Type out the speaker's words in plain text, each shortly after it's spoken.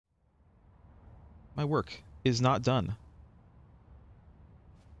My work is not done.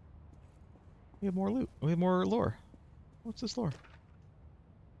 We have more loot. We have more lore. What's this lore?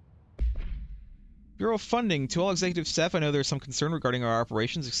 Bureau of Funding. To all executive staff, I know there's some concern regarding our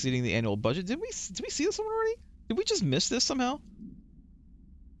operations exceeding the annual budget. Did we see this one already? Did we just miss this somehow?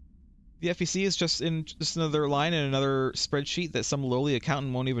 The FEC is just another line in another spreadsheet that some lowly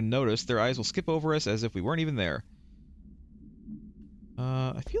accountant won't even notice. Their eyes will skip over us as if we weren't even there.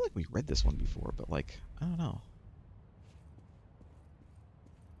 I feel like we read this one before, but like, I don't know.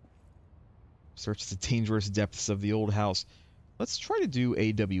 Search the dangerous depths of the old house. Let's try to do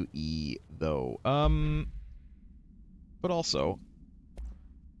AWE, though. But also,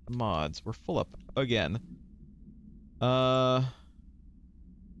 mods. We're full up again. Aim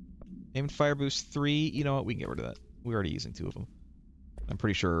and Fire Boost 3. You know what? We can get rid of that. We're already using 2 of them. I'm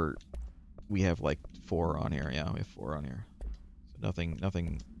pretty sure we have like 4 on here. Yeah, we have 4 on here. So nothing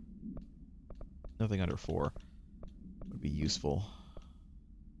under 4 would be useful.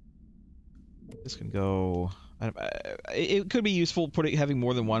 This can go. It could be useful having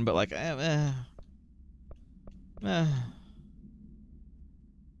more than one, but like,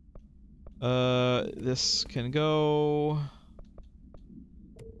 this can go.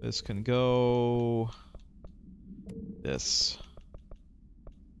 This can go. This.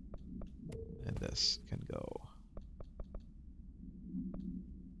 And this can go.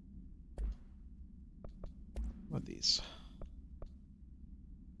 What are these?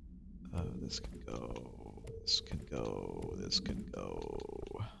 This can go. This can go. This can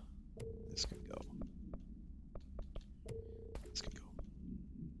go. This can go. This can go.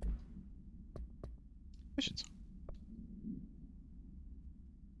 Missions.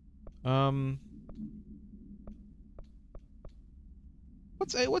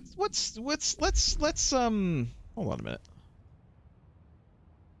 Let's hold on a minute.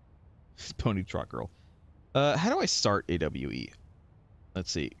 Pony Trot Girl. How do I start AWE?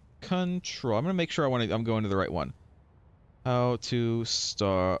 Let's see. Control. I'm gonna make sure I'm going to the right one. How to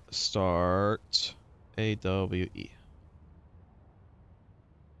start AWE.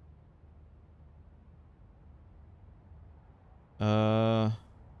 Yeah.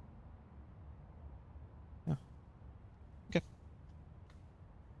 Okay.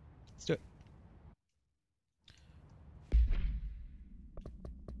 Let's do it.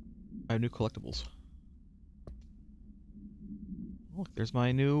 I have new collectibles. Oh, there's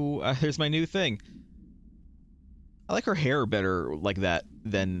my new thing. I like her hair better like that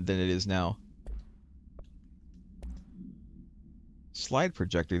than it is now. Slide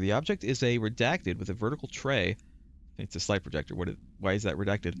projector. The object is a redacted with a vertical tray. It's a slide projector. Why is that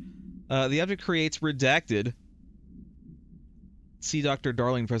redacted? The object creates redacted. See Dr.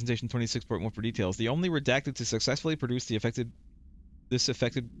 Darling, presentation 26.1 for details. The only redacted to successfully produce the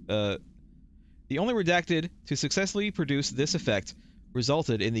only redacted to successfully produce this effect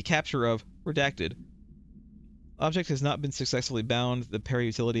resulted in the capture of redacted. Object has not been successfully bound. The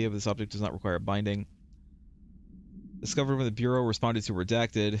para-utility of this object does not require binding. Discovered when the Bureau responded to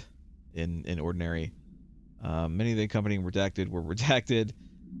redacted in ordinary. Many of the accompanying redacted were redacted.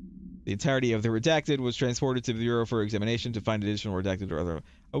 The entirety of the redacted was transported to the Bureau for examination to find additional redacted or other...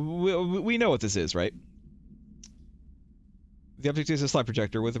 we know what this is, right? The object is a slide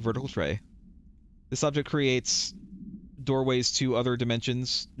projector with a vertical tray. This object creates doorways to other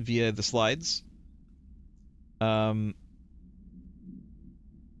dimensions via the slides. The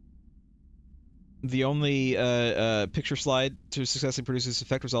only picture slide to successfully produce this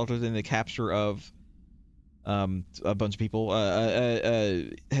effect resulted in the capture of a bunch of people.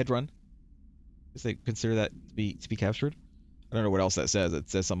 Head run, because they consider that to be captured. I don't know what else that says. It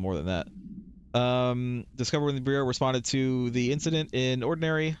says something more than that. Discovered when the Bureau responded to the incident in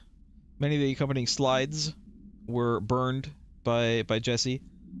ordinary. Many of the accompanying slides were burned by Jesse.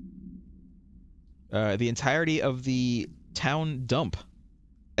 The entirety of the town dump,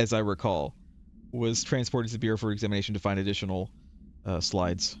 as I recall, was transported to the Bureau for examination to find additional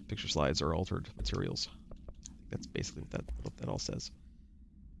slides, picture slides, or altered materials. That's basically what that all says.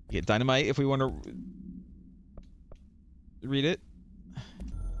 You get dynamite if we want to read it.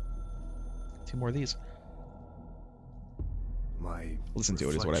 2 more of these. Listen to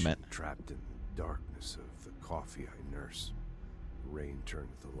it is what I meant. Trapped in the darkness of the coffee I nurse. The rain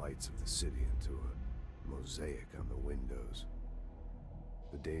turns the lights of the city into a mosaic on the windows.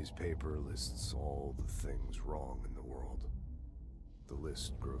 The day's paper lists all the things wrong in the world. The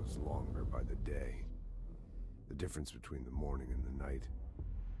list grows longer by the day. The difference between the morning and the night.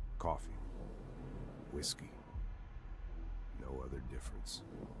 Coffee. Whiskey. No other difference.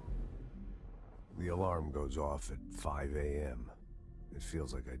 The alarm goes off at 5 a.m. It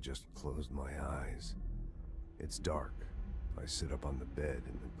feels like I just closed my eyes. It's dark. I sit up on the bed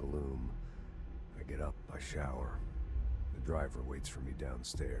in the gloom. I get up, I shower. The driver waits for me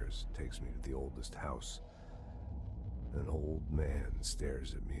downstairs, takes me to the oldest house. An old man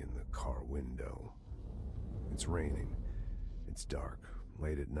stares at me in the car window. It's raining. It's dark.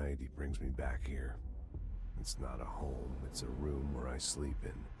 Late at night, he brings me back here. It's not a home, it's a room where I sleep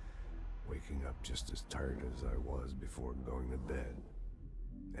in, waking up just as tired as I was before going to bed.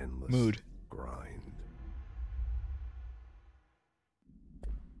 Endless Mood. grind.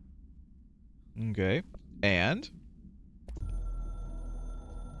 Okay. And?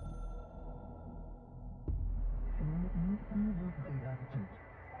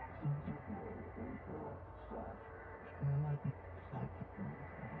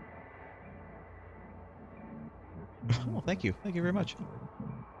 Oh, thank you. Thank you very much.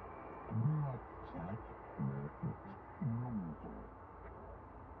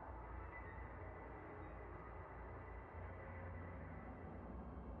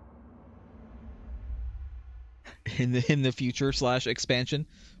 In the future / expansion.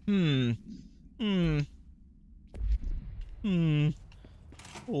 A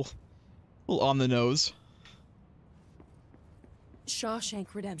little on the nose.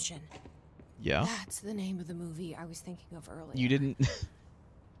 Shawshank Redemption. Yeah. That's the name of the movie I was thinking of earlier. You didn't.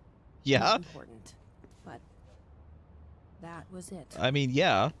 Yeah. Not important, but that was it. I mean,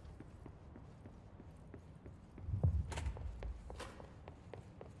 yeah.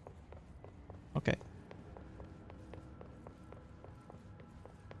 Okay.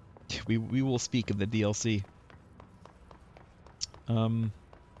 We will speak of the DLC. Let me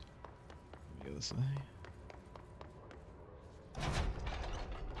go this way.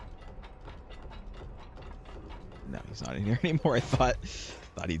 No, he's not in here anymore. I thought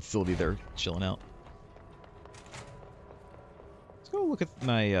he'd still be there chilling out. Let's go look at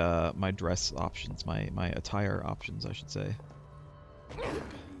my my dress options, my attire options, I should say.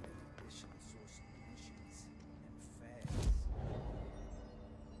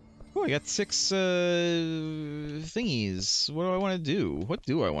 Oh, I got 6 thingies. What do I want to do? What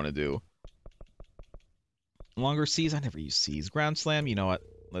do I want to do? Longer C's? I never use C's. Ground Slam? You know what?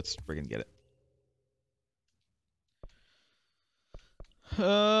 Let's friggin' get it.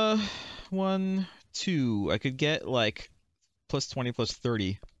 1, 2. I could get, like, plus 20, plus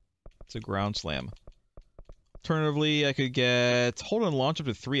 30 to Ground Slam. Alternatively, I could get hold and launch up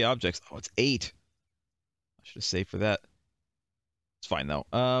to 3 objects. Oh, it's 8. I should have saved for that. It's fine, though.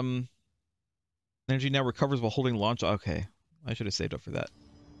 Energy now recovers while holding launch. Okay. I should have saved up for that.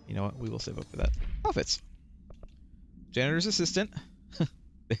 You know what? We will save up for that. Outfits. Janitor's assistant.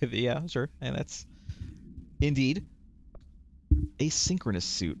 Yeah, sure. And that's... Indeed. Asynchronous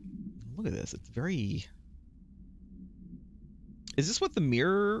suit. Look at this. It's very... Is this what the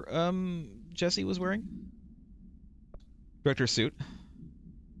mirror, Jesse was wearing? Director's suit.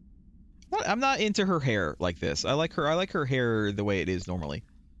 I'm not into her hair like this. I like her hair the way it is normally.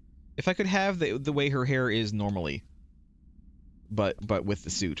 If I could have the way her hair is normally, but with the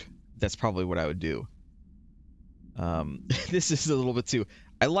suit, that's probably what I would do. This is a little bit too...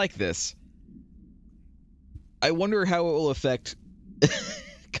 I like this. I wonder how it will affect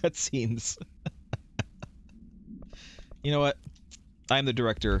cutscenes. You know what? I'm the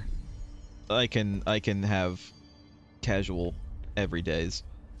director. I can have casual everydays.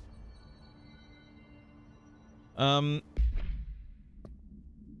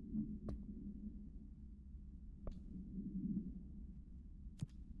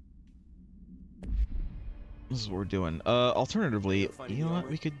 This is what we're doing. Alternatively, you know what?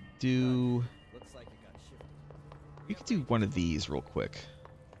 We could do one of these real quick.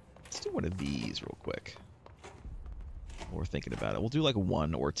 Let's do one of these real quick. While we're thinking about it. We'll do like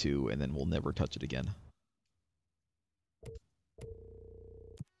 1 or 2, and then we'll never touch it again.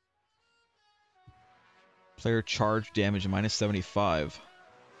 Player charge damage minus 75.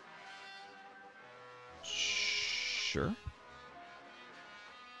 Sure.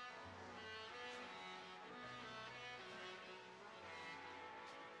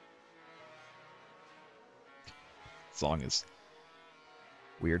 Song is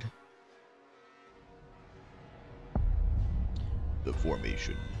weird. The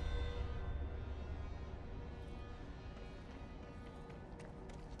formation.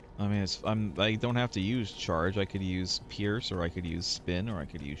 I mean, I don't have to use charge. I could use pierce, or I could use spin, or I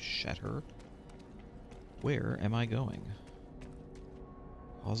could use shatter. Where am I going?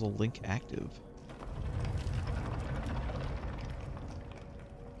 Causal link active.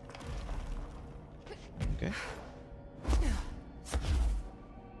 Okay.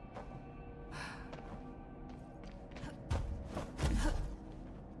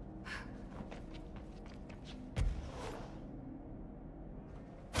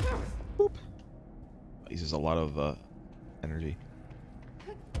 Uses a lot of energy.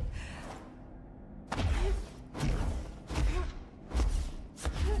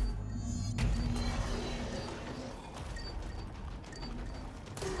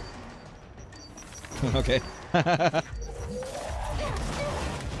 Okay.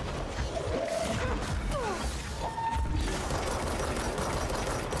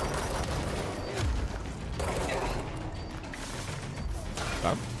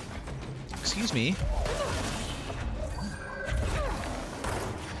 Excuse me.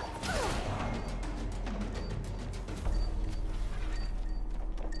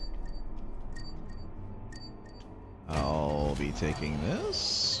 I'll be taking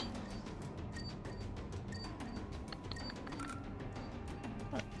this.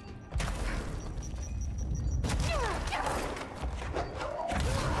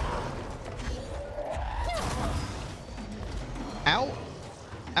 Ow!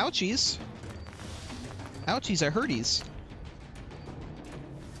 Ouchies! Ouchies, I hearties.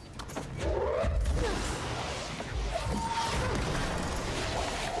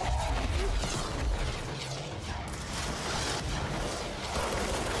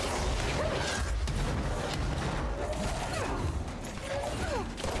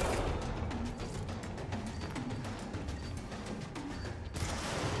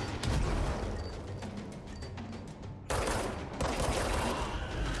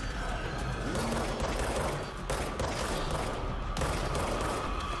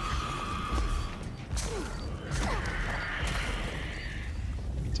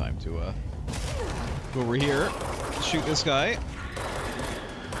 Time to go over here, shoot this guy.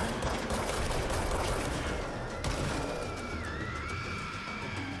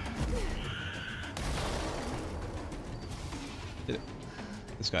 Did it?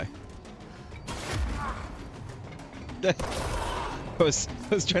 This guy. I was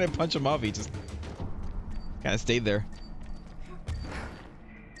trying to punch him off. He just kind of stayed there.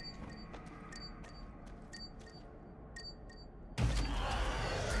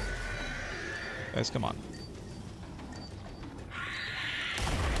 Guys, come on.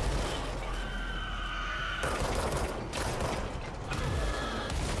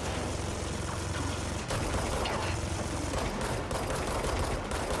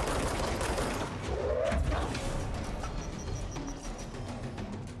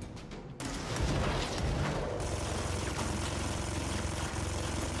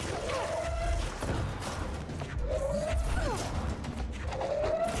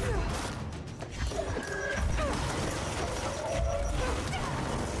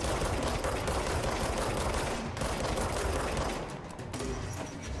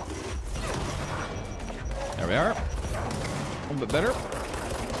 There we are. A little bit better.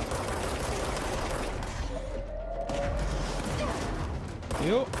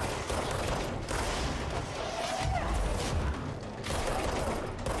 You.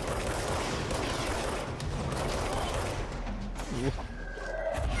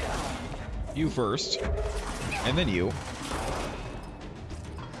 You first, and then you.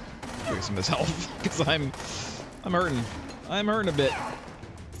 Drink some of this health, because I'm hurting. I'm hurting a bit.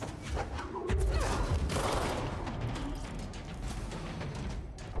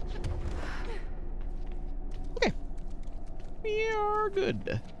 Okay. We are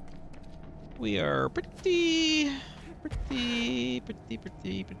good. We are pretty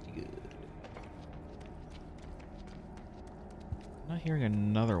good. Not hearing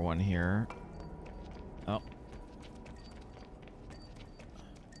another one here. Oh.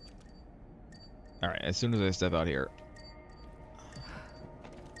 Alright, as soon as I step out here.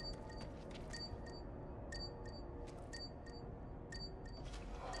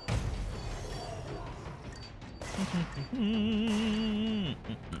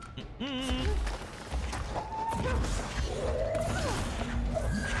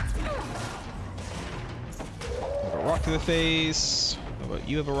 Have a rock to the face. How about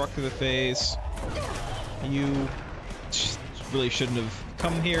you have a rock to the face? You really shouldn't have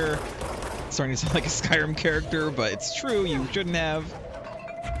come here. It's starting to sound like a Skyrim character, but it's true, you shouldn't have.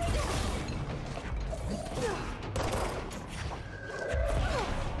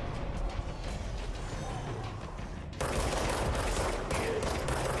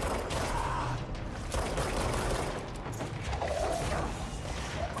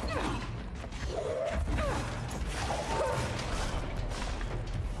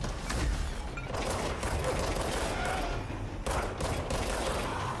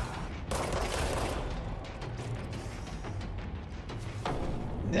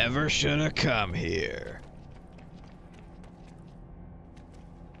 Never should have come here.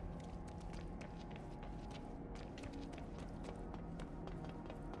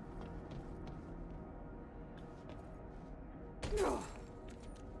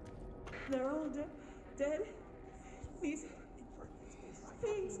 dead. These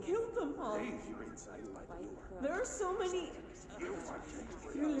things killed them all. There are so many.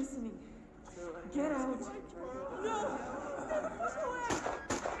 You're listening. Get out. No!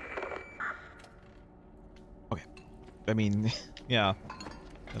 Okay. I mean, yeah.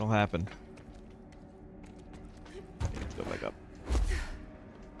 It'll happen. Okay, let's go back up.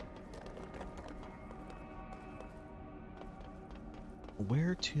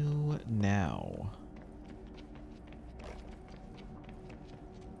 Where to now?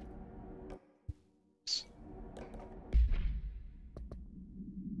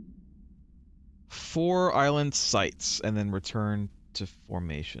 Four island sites, and then return to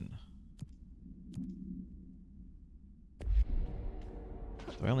formation.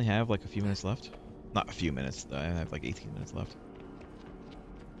 Do I only have like a few minutes left? Not a few minutes, I have like 18 minutes left.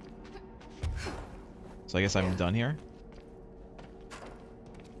 So I guess I'm done here?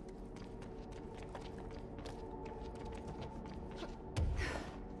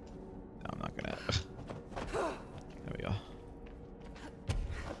 No, I'm not gonna. There we go.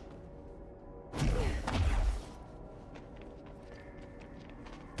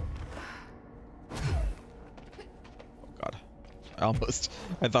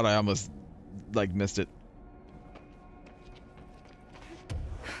 I thought I almost, like, missed it.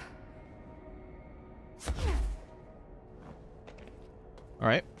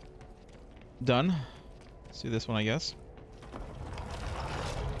 Alright. Done. Let's do this one, I guess.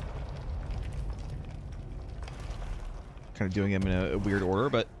 Kind of doing them in a weird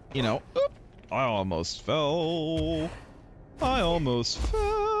order, but, you know. Oop, I almost fell. I almost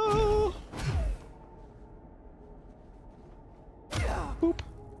fell. Boop.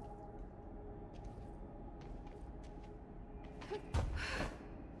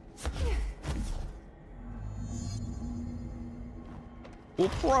 We'll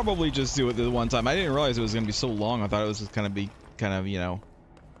probably just do it the one time. I didn't realize it was going to be so long. I thought it was just going to be kind of, you know,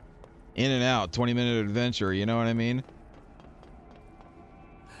 in and out, 20-minute adventure, you know what I mean?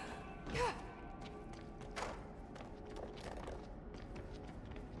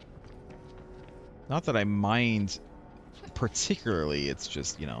 Not that I mind particularly, it's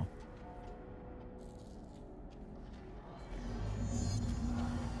just, you know.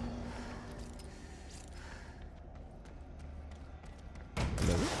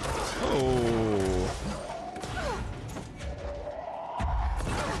 Oh.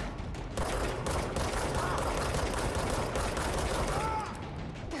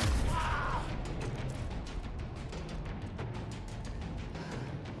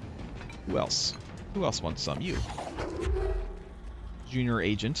 Who else? Who else wants some? You. Junior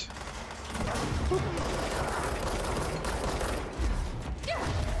agent.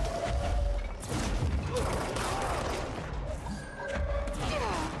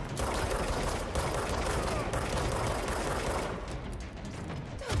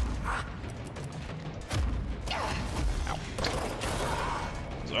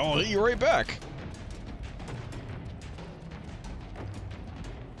 I'll hit you right back.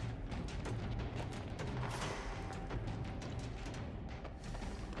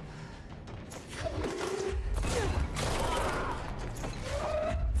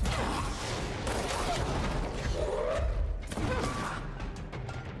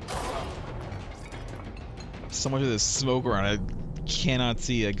 So much of this smoke around, I cannot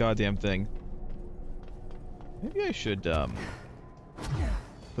see a goddamn thing. Maybe I should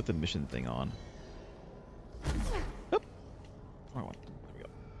put the mission thing on. Oh, wrong one. There we go.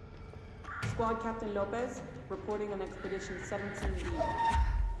 Squad Captain Lopez reporting on Expedition 17B.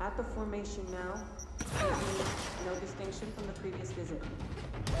 At the formation now, no distinction from the previous visit.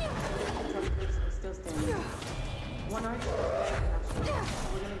 Detectives are still standing. One arch, we're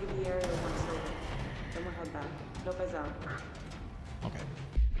gonna give the area one survey. Then we'll head back. Lopez out. Okay.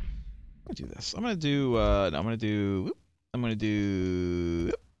 I'm gonna do this. I'm gonna do, no, I'm gonna do,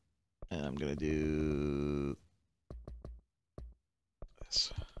 and I'm gonna do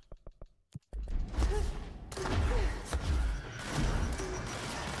this.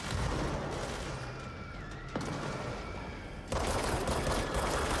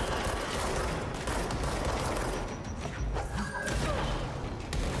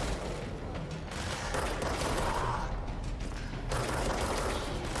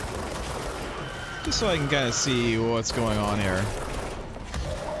 Just so I can kind of see what's going on here.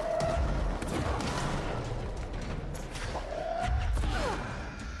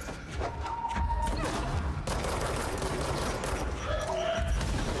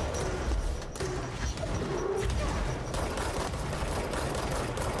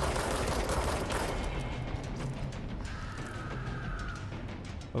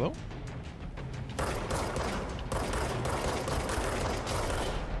 Hello?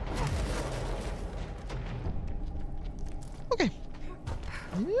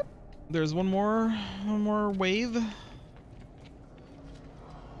 Yep. There's one more wave.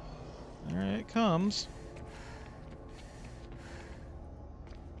 Alright, it comes.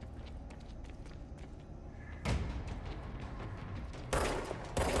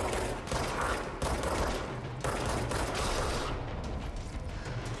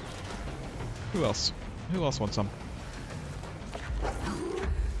 Who else? Who else wants some?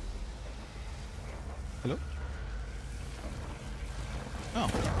 Hello? Oh,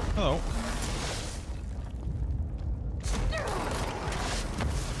 hello.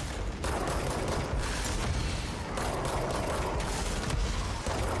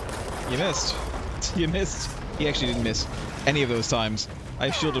 You missed. You missed. He actually didn't miss any of those times.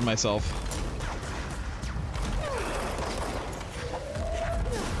 I shielded myself.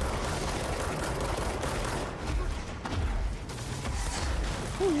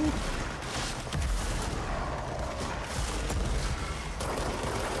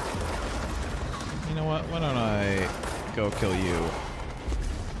 You know what? Why don't I go kill you?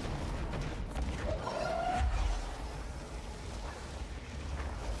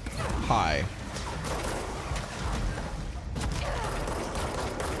 Hi.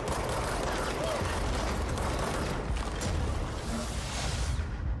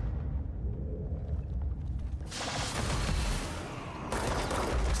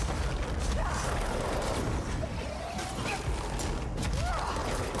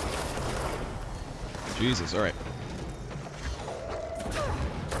 Jesus, alright.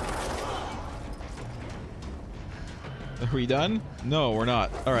 Are we done? No, we're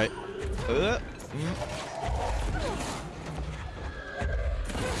not. Alright.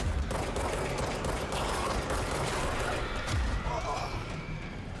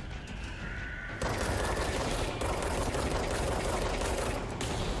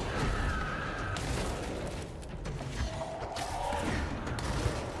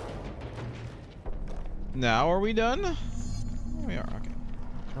 Now are we done? We are, okay.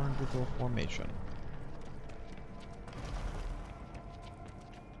 Turn to the formation.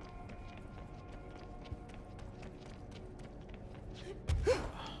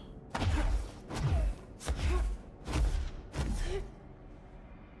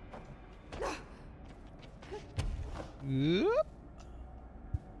 Yep.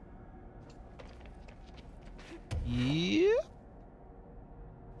 Yep.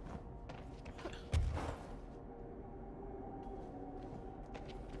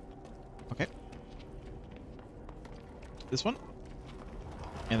 Okay. This one.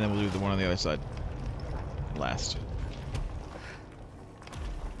 And then we'll do the one on the other side. Last.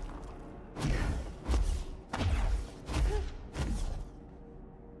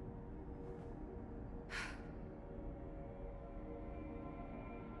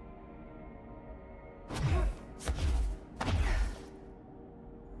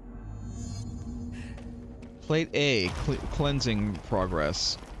 Plate A, cleansing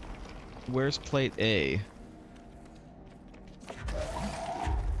progress. Where's plate A?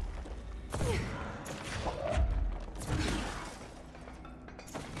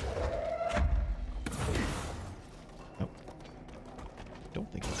 Nope. Don't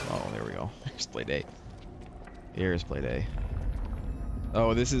think it's... Oh, there we go. Here's plate A. Here's plate A.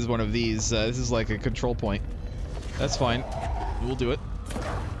 Oh, this is one of these. This is like a control point. That's fine. We'll do it.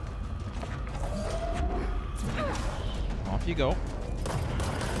 Off you go.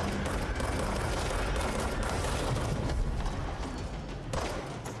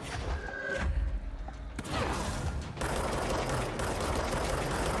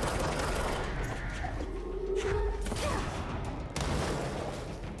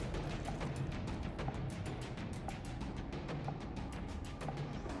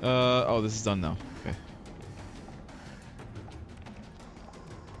 Oh, this is done now. Okay.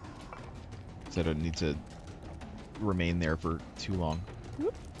 So I don't need to remain there for too long.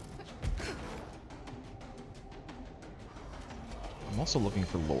 I'm also looking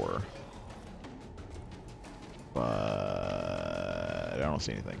for lore. But I don't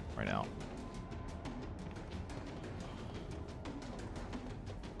see anything right now.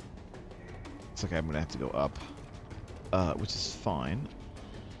 Looks like I'm gonna have to go up. Which is fine.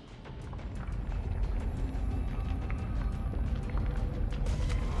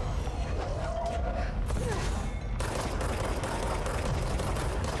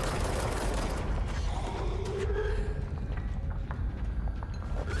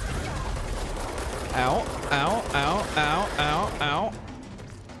 Ow, ow, ow, ow, ow, ow.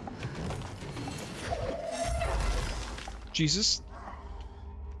 Jesus.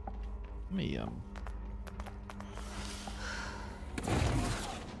 Let me,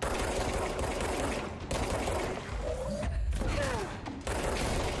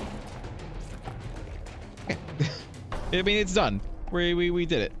 I mean, it's done. We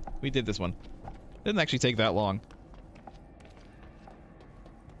did it. We did this one. It didn't actually take that long.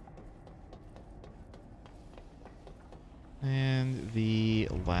 And the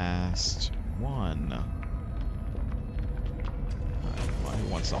last one. Come on, who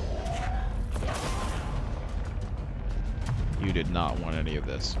wants some? You did not want any of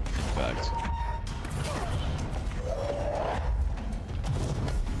this, in fact.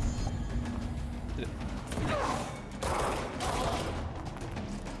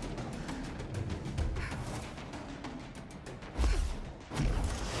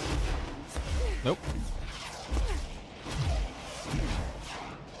 Nope.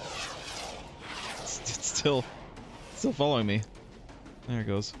 It's still following me. There it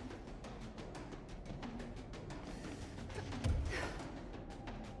goes.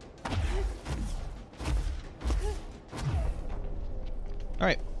 All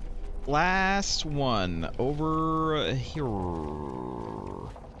right, last one over here.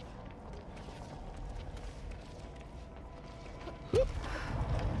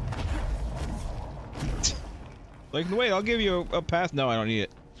 Like, wait, I'll give you a pass. No, I don't need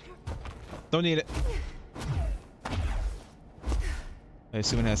it. Don't need it. I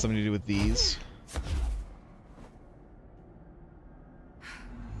assume it has something to do with these.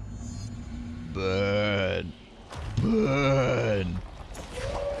 Burn. Burn.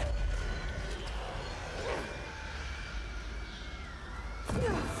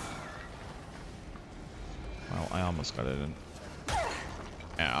 Well, I almost got it in.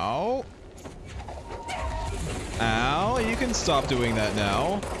 Ow. Ow, you can stop doing that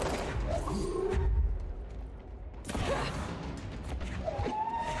now.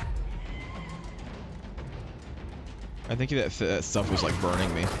 I think that stuff was like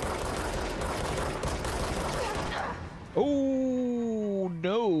burning me. Oh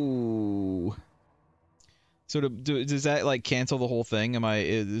no! So does that like cancel the whole thing?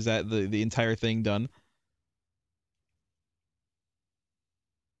 Is that the entire thing done?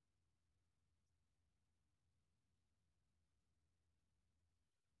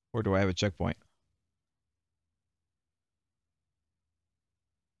 Or do I have a checkpoint?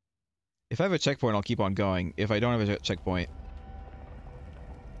 If I have a checkpoint, I'll keep on going. If I don't have a checkpoint...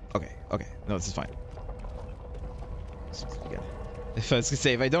 Okay, okay. No, this is fine. If I was gonna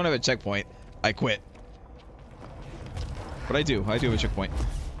say, if I don't have a checkpoint, I quit. But I do have a checkpoint.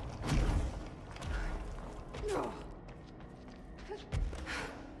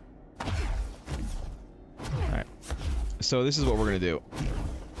 Alright. So this is what we're gonna do.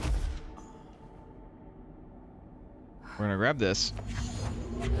 We're gonna grab this.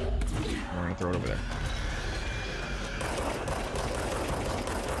 We're gonna throw it over there.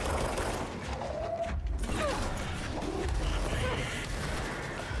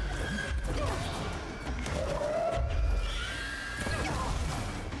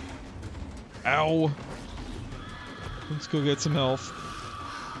 Ow! Let's go get some health.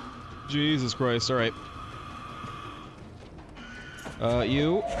 Jesus Christ, alright.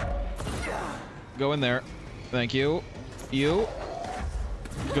 You. Go in there. Thank you. You.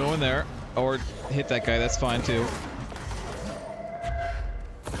 Go in there. Or hit that guy, that's fine too.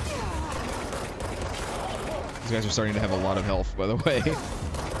 These guys are starting to have a lot of health, by the way.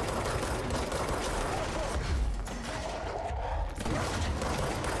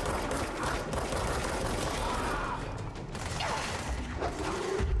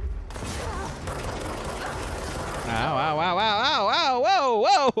 Ow, ow, ow, ow, ow, ow,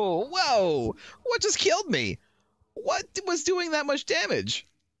 whoa, whoa, whoa! What just killed me? What was doing that much damage?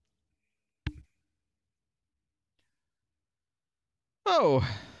 Oh,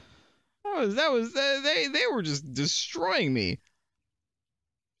 they were just destroying me.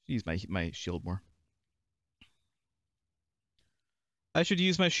 Use my shield more. I should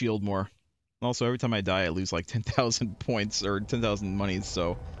use my shield more. Also, every time I die, I lose like 10,000 points or 10,000 monies,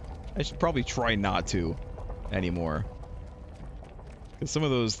 so I should probably try not to anymore. Because some of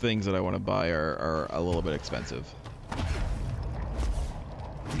those things that I want to buy are a little bit expensive.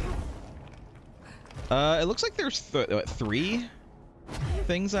 It looks like there's 3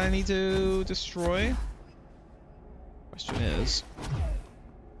 things I need to destroy. Question is,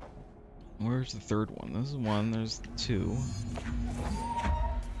 where's the third one? This is 1, there's 2.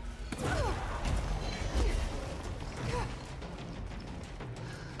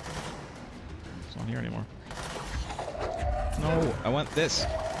 It's not here anymore. No, I want this.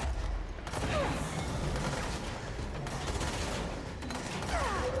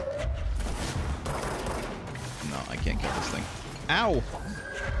 No, I can't kill this thing. Ow!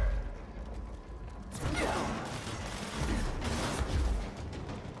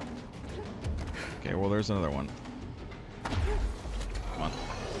 Okay, well, there's another one.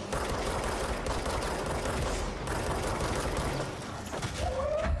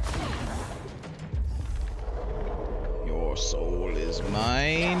 It's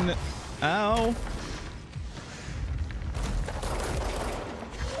mine. Ow.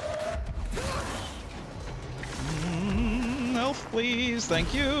 Health, please.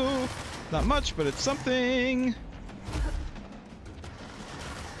 Thank you. Not much, but it's something.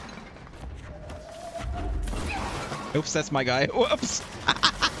 Oops, that's my guy. Whoops.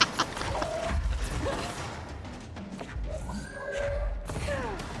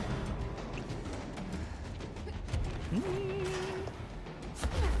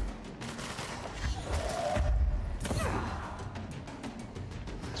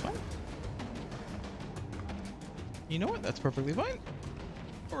 You know what? That's perfectly fine.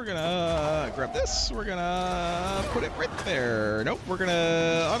 We're gonna grab this. We're gonna put it right there. Nope, we're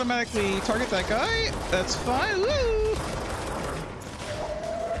gonna automatically target that guy. That's fine. Woo!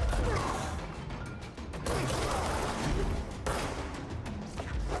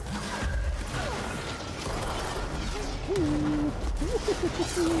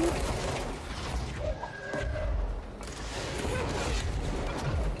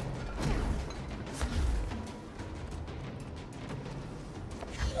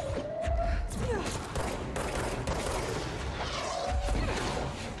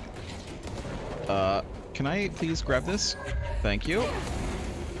 Can I please grab this? Thank you.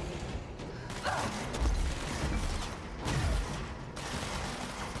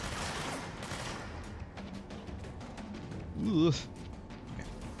 Ugh. Okay.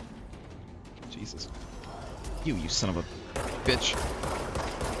 Jesus. You son of a bitch.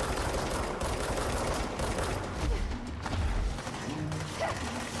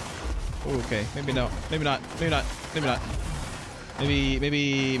 Okay, maybe no. Maybe not. Maybe not. Maybe not.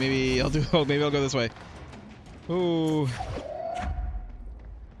 Maybe I'll do. Oh, maybe I'll go this way. Ooh.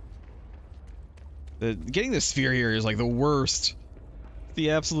 Getting the sphere here is like the worst.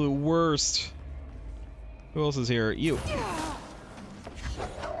 The absolute worst. Who else is here? You.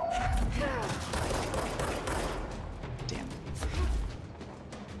 Damn.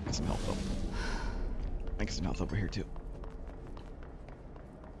 Get some health though. I get some health over here too.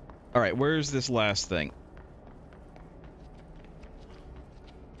 Alright, where's this last thing?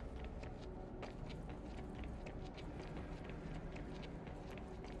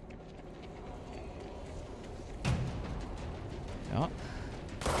 Yeah.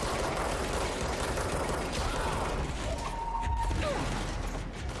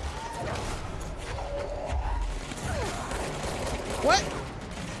 What?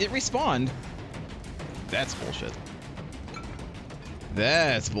 It respawned? That's bullshit.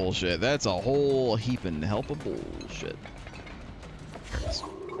 That's bullshit. That's a whole heaping help of bullshit.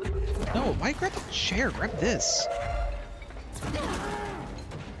 No, why grab the chair? Grab this.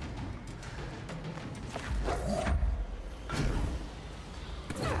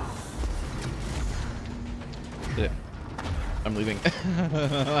 I'm leaving.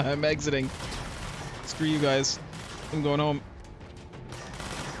 I'm exiting. Screw you guys. I'm going home.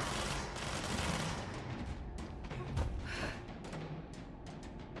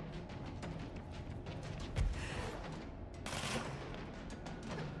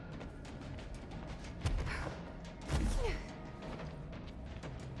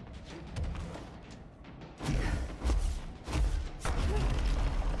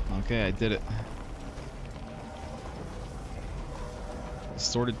 Okay, I did it.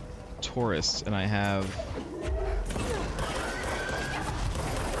 Sorted tourists, and I have...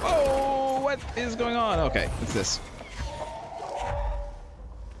 Oh, what is going on? Okay, it's this.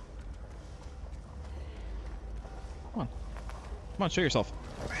 Come on. Come on, show yourself.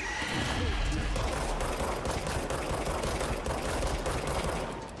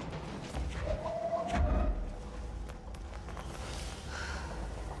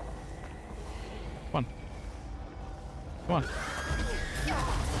 Come on. Come on.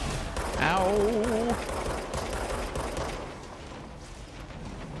 Ow!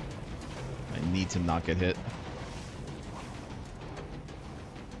 I need to not get hit.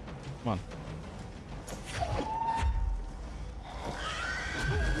 Come on.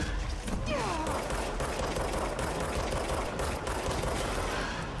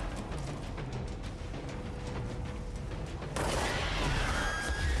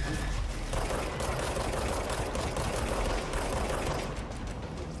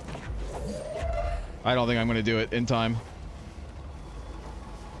 I don't think I'm going to do it in time.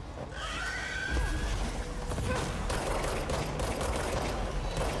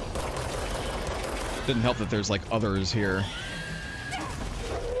 Didn't help that there's like others here.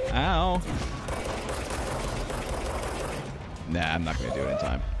 Ow. Nah, I'm not going to do it in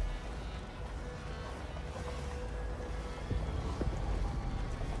time.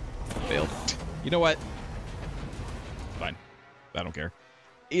 Failed. You know what? Fine. I don't care.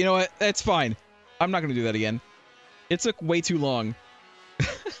 You know what? That's fine. I'm not going to do that again. It took way too long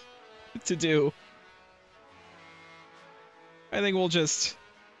to do. I think we'll just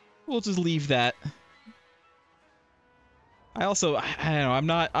leave that. I also, I don't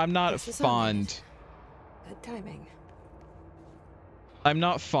know, I'm not fond. Good timing. I'm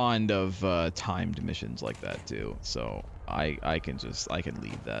not fond of timed missions like that too. So I can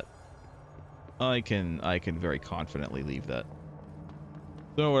leave that. I can very confidently leave that.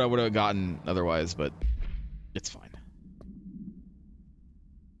 Don't know what I would have gotten otherwise, but it's fine.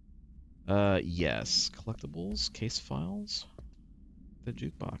 Yes, collectibles, case files, the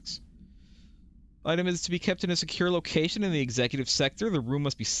jukebox. Item is to be kept in a secure location in the executive sector. The room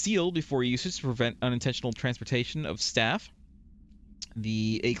must be sealed before usage to prevent unintentional transportation of staff.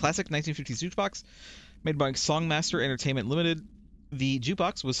 A classic 1950s jukebox made by Songmaster Entertainment Limited. The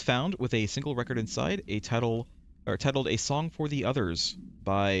jukebox was found with a single record inside, titled "A Song for the Others"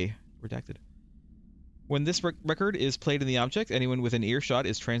 by Redacted. When this record is played in the object, anyone within earshot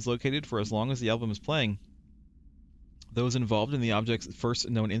is translocated for as long as the album is playing. Those involved in the object's first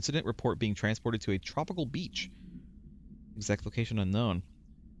known incident report being transported to a tropical beach. Exact location unknown.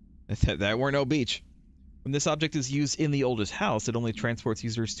 That were no beach. When this object is used in the oldest house, it only transports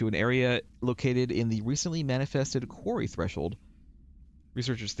users to an area located in the recently manifested quarry threshold.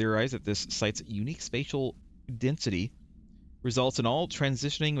 Researchers theorize that this site's unique spatial density results in all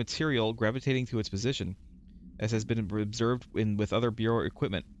transitioning material gravitating to its position, as has been observed with other Bureau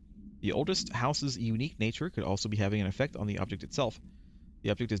equipment. The oldest house's unique nature could also be having an effect on the object itself.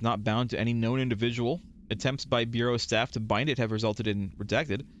 The object is not bound to any known individual. Attempts by Bureau staff to bind it have resulted in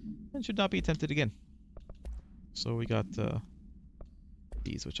redacted and should not be attempted again. So we got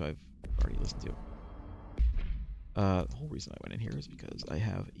these, which I've already listened to. The whole reason I went in here is because I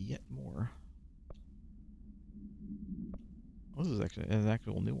have yet more. Oh, this is actually an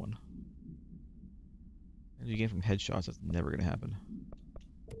actual new one. Energy gain from headshots, that's never going to happen.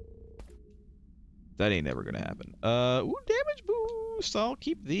 That ain't never going to happen. Ooh, damage boost! I'll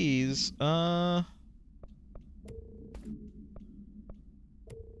keep these.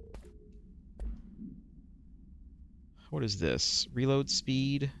 What is this? Reload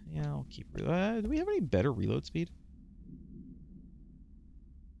speed? Yeah, I'll keep... do we have any better reload speed?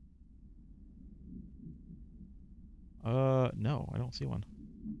 No, I don't see one.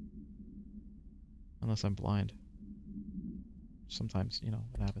 Unless I'm blind. Sometimes, you know,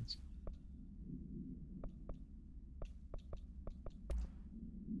 it happens.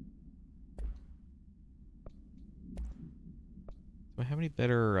 Do I have any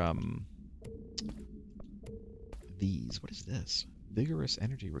better, these? What is this? Vigorous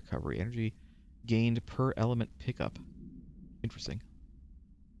energy recovery. Energy gained per element pickup. Interesting.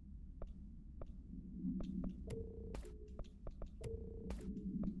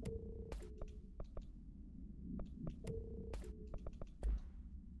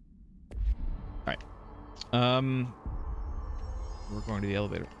 Alright. We're going to the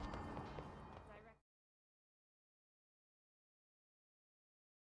elevator.